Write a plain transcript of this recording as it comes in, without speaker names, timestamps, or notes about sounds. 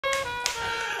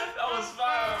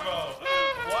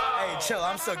chill,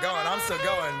 I'm still going.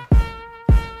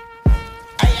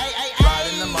 Ride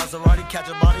in the Maserati, catch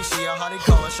a body, she a hottie,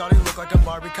 call her shawty, look like a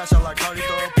Barbie, catch her like Cardi,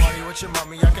 throw a party with your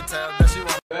mommy, I can tell that she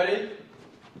want. Ready,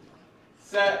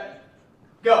 set,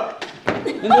 go.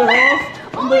 In the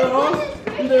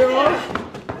horse.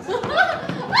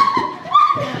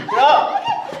 Go.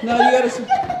 No, you gotta.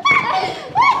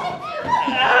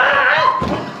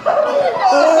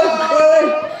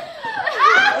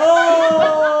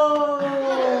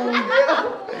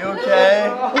 You okay?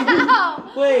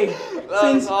 Wait,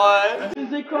 That's hard. since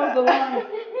they crossed the line.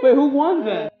 Wait, who won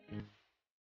then?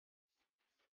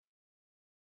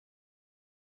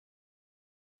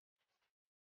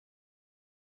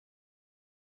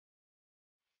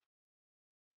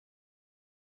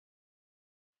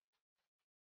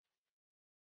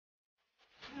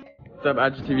 What's up,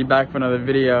 IGTV, back for another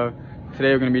video.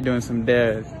 Today we're gonna be doing some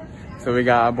dares. So we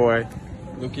got our boy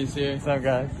Lucas here. What's up,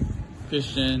 guys?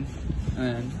 Christian,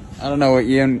 and I don't know where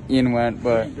Ian went,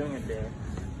 but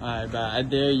alright, but I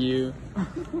dare you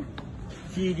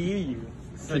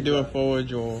to do a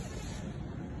forward roll.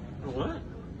 What?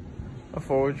 A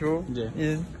forward roll?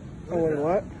 Yeah. Oh, wait,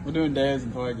 what? We're doing dares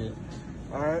in Target.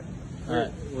 Alright.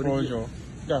 Alright, forward roll.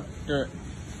 Go, do it.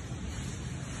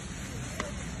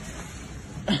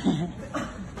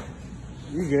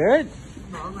 You good?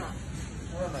 No, I'm not.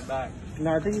 I'm on my back.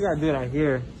 No, I think you gotta do it out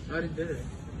here. I already did it.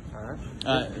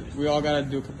 Alright. We all gotta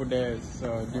do a couple dares.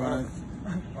 So do you wanna?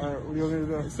 Alright, what do you want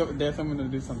me to do? So dare someone to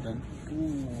do something.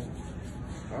 Ooh.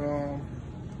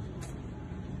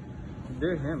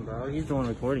 Dare him, bro. He's the one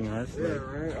recording us. Yeah,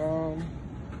 right. I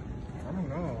don't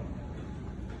know.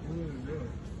 What are we gonna do?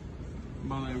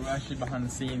 But like, we're actually behind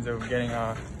the scenes of getting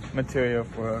our material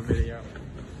for a video.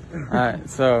 Alright,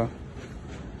 so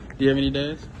do you have any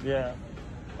dares? Yeah.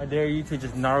 I dare you to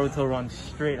just Naruto run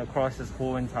straight across this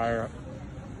whole entire,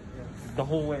 the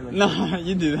whole way. Like No,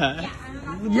 you do that.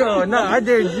 Yo, nah, I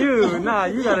dare you. Nah,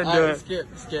 you gotta do it.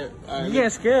 Skip. You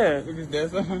can't skip. Lucas dare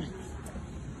someone.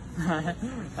 I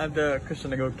have the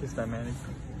Christian to go kiss that man.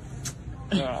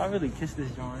 Yeah, I really kissed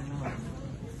this joint.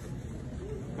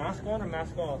 Mask on or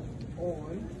mask off?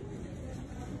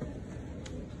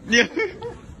 Yeah.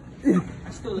 I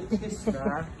still kiss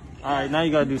that. Alright, now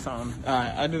you gotta do something.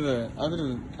 Alright, I do the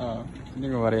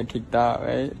think about it, kicked out,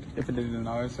 right? If it didn't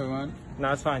also one.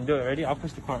 No, it's fine. Do it. Ready? I'll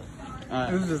push the cart.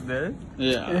 Alright. This is just this?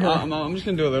 Yeah. I'm just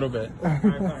gonna do a little bit. Alright,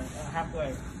 fine.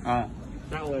 Halfway. Alright.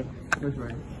 That way. This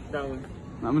way. That way.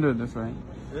 I'm gonna do it this way.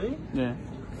 Really? Yeah.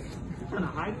 You're trying to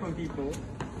hide from people. Is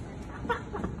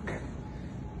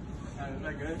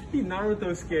that good? He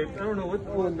Naruto skipped. I don't know what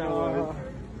that was.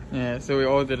 Yeah, so we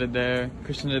all did it there.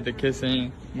 Christian did the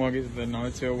kissing, Morgan did the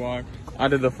Naruto walk. I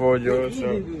did the forward roll, He so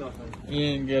didn't do nothing.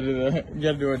 Ian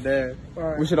gotta do it there.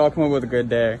 Alright. We should all come up with a good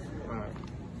dare.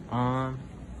 Alright.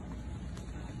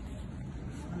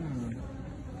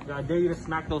 I dare you to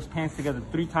smack those pants together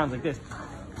 3 times like this.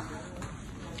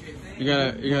 You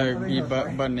gotta be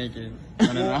butt naked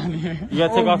running around here. You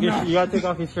gotta take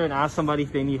off your shirt and ask somebody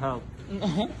if they need help.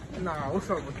 Nah, what's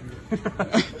up with you?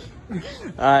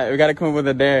 Alright, we gotta come up with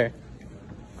a dare.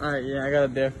 Alright, yeah, I got a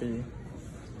dare for you.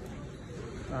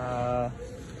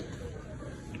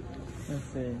 Let's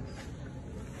see.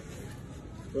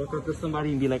 Walk up to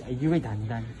somebody and be like, "Are you a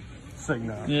dandan?" It's like,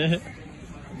 no. Yeah.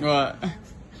 What?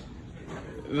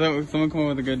 Someone come up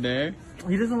with a good dare?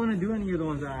 He doesn't want to do any of the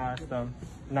ones that I asked him.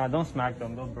 Nah, don't smack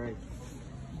them. They'll break.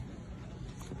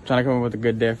 Trying to come up with a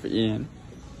good dare for Ian.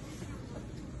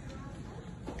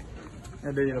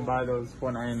 I dare you to buy those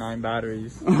 $4.99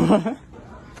 batteries.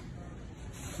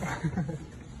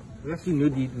 We actually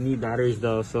need batteries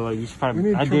though, so like, you should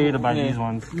probably. I dare you to buy these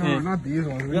ones. No, not these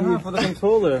ones. We Yeah, need, for the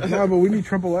controller. no, but we need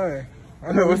AAA.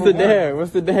 What's the dare? What's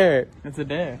the dare? It's a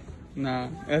dare. Nah,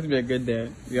 it has to be a good dare.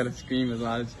 You gotta scream as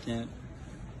loud as you can.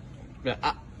 But,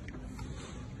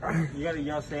 You gotta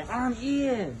yell, say, "I'm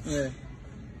Ian." yeah.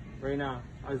 Right now.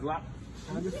 I was loud.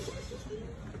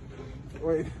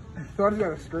 Wait, so I just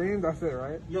gotta scream? That's it,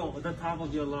 right? Yo, at the top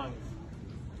of your lungs.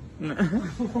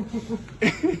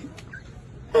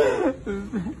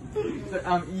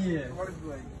 I'm Ian. What is it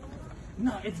like?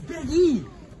 No, it's Big E.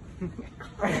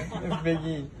 It's Big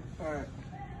E. Alright,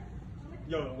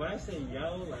 Yo, when I say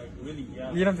yell, like really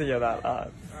yell. You don't have to yell that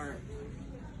loud. alright.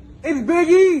 It's Big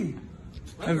E.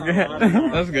 That's good.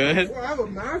 That's good. Well, I have a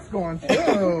mask on,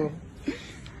 too.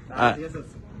 I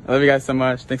love you guys so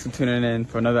much. Thanks for tuning in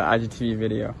for another IGTV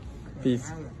video.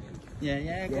 Peace.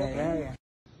 Yeah.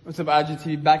 What's up,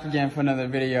 IGTV? Back again for another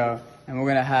video. And we're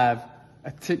going to have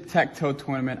a tic-tac-toe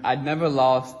tournament. I'd never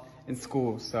lost in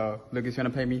school. So, Lucas, you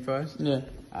want to play me first? Yeah.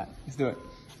 All right, let's do it.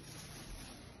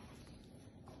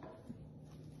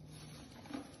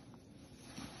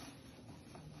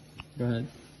 Go ahead.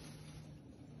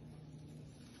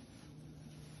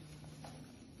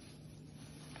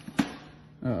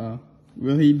 Uh-oh.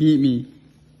 Will he beat me?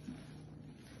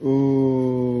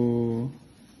 Ooh.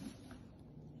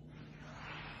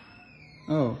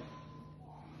 Oh.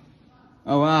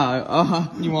 Oh, wow.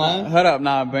 Oh. You won? Hold up.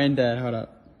 Nah, brain dead. Hold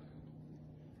up.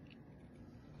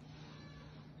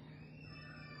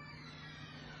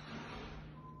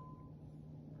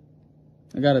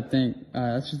 I gotta think.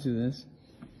 Alright, let's just do this.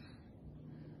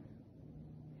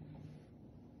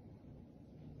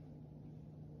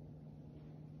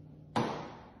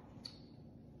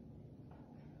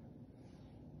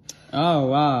 Oh,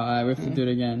 wow. Alright, we have to do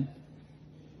it again.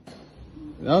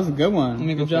 That was a good one. Let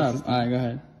me go Good job. first. Alright, go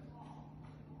ahead.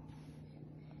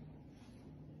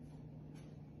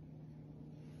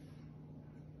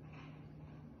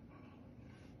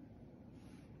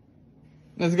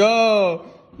 Let's go!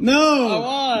 No! I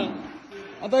won!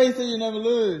 I thought you said you never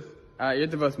lose. Alright, you're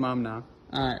the boss mom now.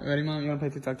 Alright, ready, mom? You wanna play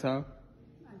tic-tac-toe? I'm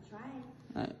trying.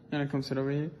 Alright, you wanna come sit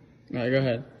over here? Alright, go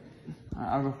ahead.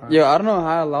 Alright, I'll go first. Yo, I don't know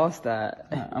how I lost that.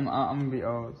 I'm gonna be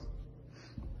old.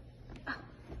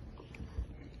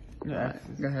 Yeah,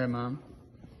 go ahead, mom.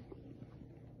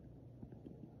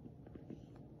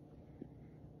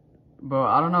 Bro,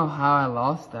 I don't know how I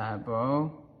lost that,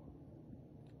 bro.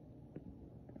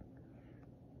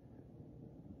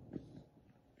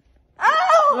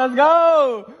 Oh! Let's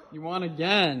go! You won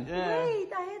again. Yeah. Wait,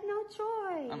 I had no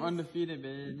choice. I'm undefeated,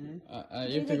 baby.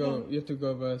 You have to go. You have to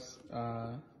go versus.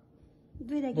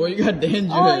 Do it again. Boy, you got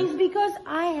dangerous. Oh, it's because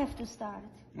I have to start.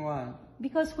 Why?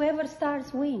 Because whoever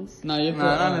starts wins. No, you have to.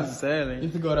 Not necessarily. You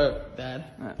have to go to Dad.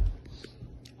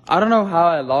 I don't know how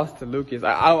I lost to Lucas.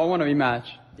 I want a rematch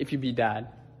if you beat Dad.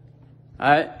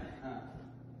 Alright?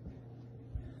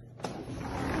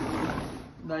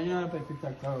 No, you know how to play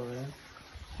tic-tac-toe, right?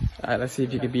 Alright, let's see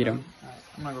if you can beat him. Alright,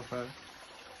 I'm gonna go first.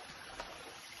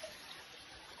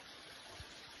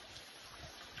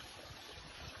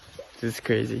 This is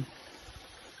crazy.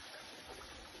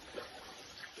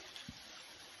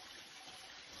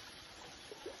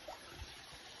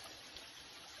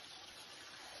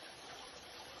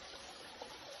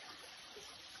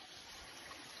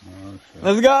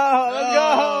 Let's go! Let's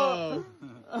go!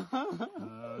 Let's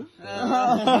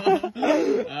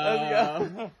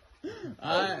go!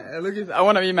 Alright, Lucas, I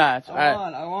want a rematch.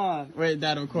 I won. Wait,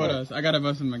 Dad, record us. I gotta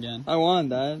bust him again. I won,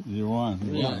 Dad. You won.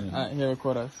 You won. Alright, here,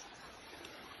 record us.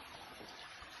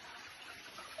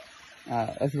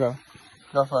 Alright, let's go.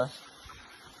 Go first.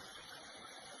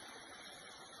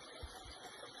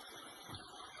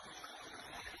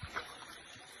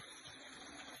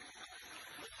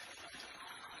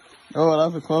 Oh, that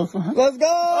was a close one. Let's go!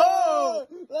 Oh!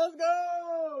 Let's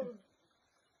go!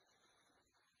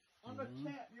 I'm a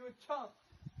champ, you a chump.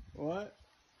 What?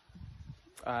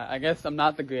 I guess I'm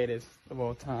not the greatest of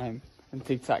all time in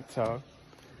tic-tac-toe.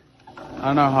 I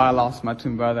don't know how I lost my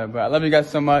twin brother, but I love you guys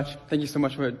so much. Thank you so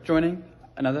much for joining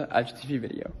another IGTV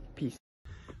video. Peace.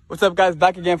 What's up, guys?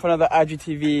 Back again for another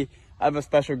IGTV. I have a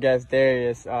special guest,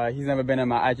 Darius. He's never been on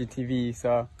my IGTV,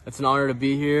 so... It's an honor to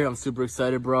be here. I'm super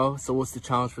excited, bro. So what's the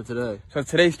challenge for today? So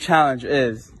today's challenge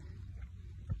is...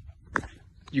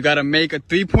 you gotta make a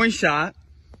 3-point shot.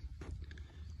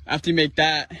 After you make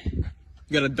that, you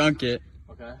gotta dunk it.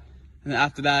 Okay. And then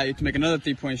after that, you have to make another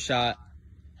 3-point shot.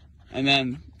 And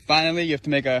then finally, you have to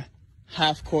make a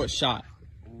half-court shot.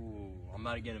 Ooh, I'm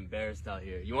about to get embarrassed out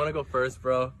here. You want to go first,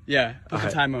 bro? Yeah, put the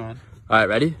Alright. timer on. All right,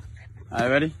 ready? Alright,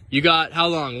 ready? You got how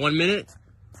long? 1 minute?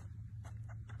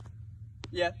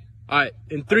 Yeah. All right,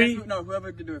 in 3. No,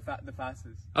 whoever can do it the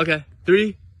fastest. Okay,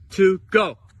 3, 2,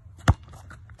 go.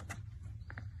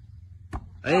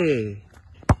 Hey.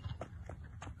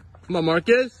 Come on,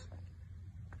 Marcus.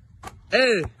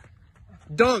 Hey.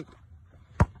 Dunk.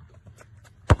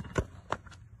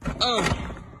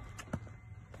 Oh.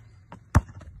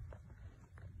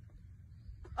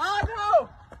 Oh, no!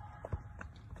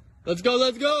 Let's go,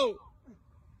 let's go.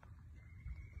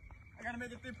 I gotta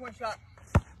make a 3-point shot.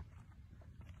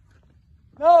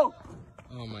 No!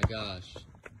 Oh my gosh.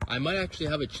 I might actually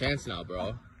have a chance now,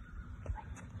 bro.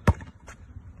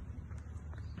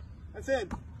 That's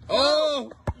it.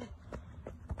 Oh!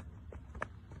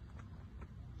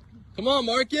 Come on,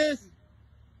 Marcus.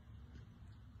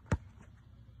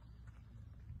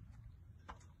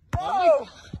 No!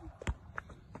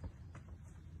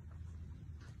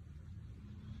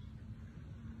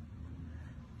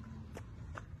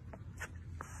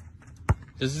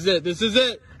 This is it. This is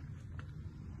it.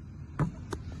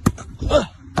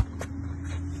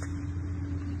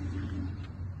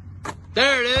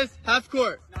 There it is. Half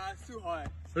court. Nah, it's too hard.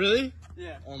 Really?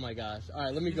 Yeah. Oh my gosh. All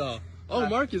right, let me go. Oh,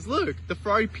 Marcus, look, the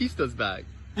Ferrari Pista's back.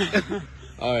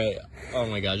 All right. Oh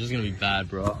my gosh, this is gonna be bad,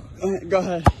 bro. Go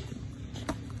ahead.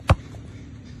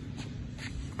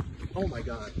 Oh my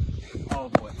god. Oh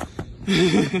boy.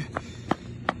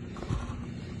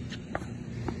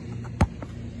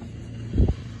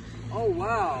 Oh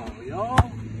wow, yo.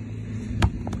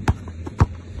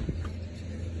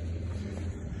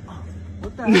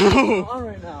 What the heck is going on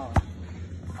right now?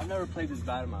 I've never played this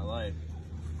bad in my life.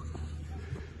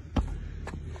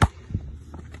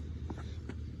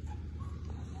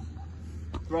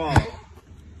 Bro,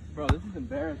 this is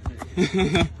embarrassing.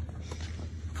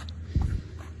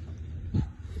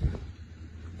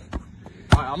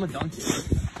 Alright, I'm gonna dunk it.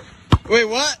 Wait,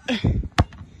 what?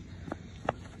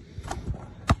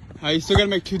 You still gotta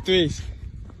make 2 threes.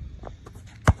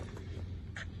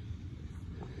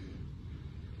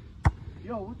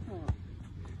 Yo, what's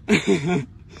up?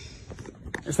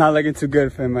 It's not looking too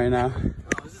good for him right now.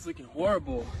 Oh, this is looking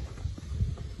horrible.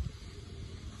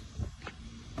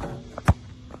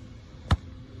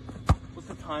 What's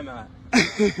the time at?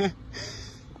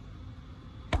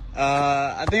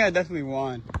 I think I definitely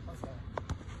won.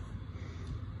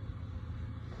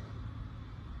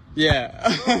 Yeah.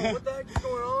 Bro, what the heck is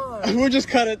going on? We'll just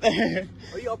cut it there.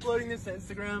 Are you uploading this to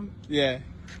Instagram? Yeah.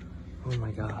 Oh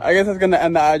my god. I guess that's gonna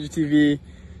end the IGTV.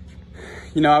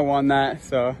 You know, I won that,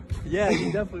 so. Yeah,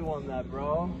 you definitely won that,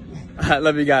 bro. I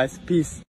love you guys. Peace.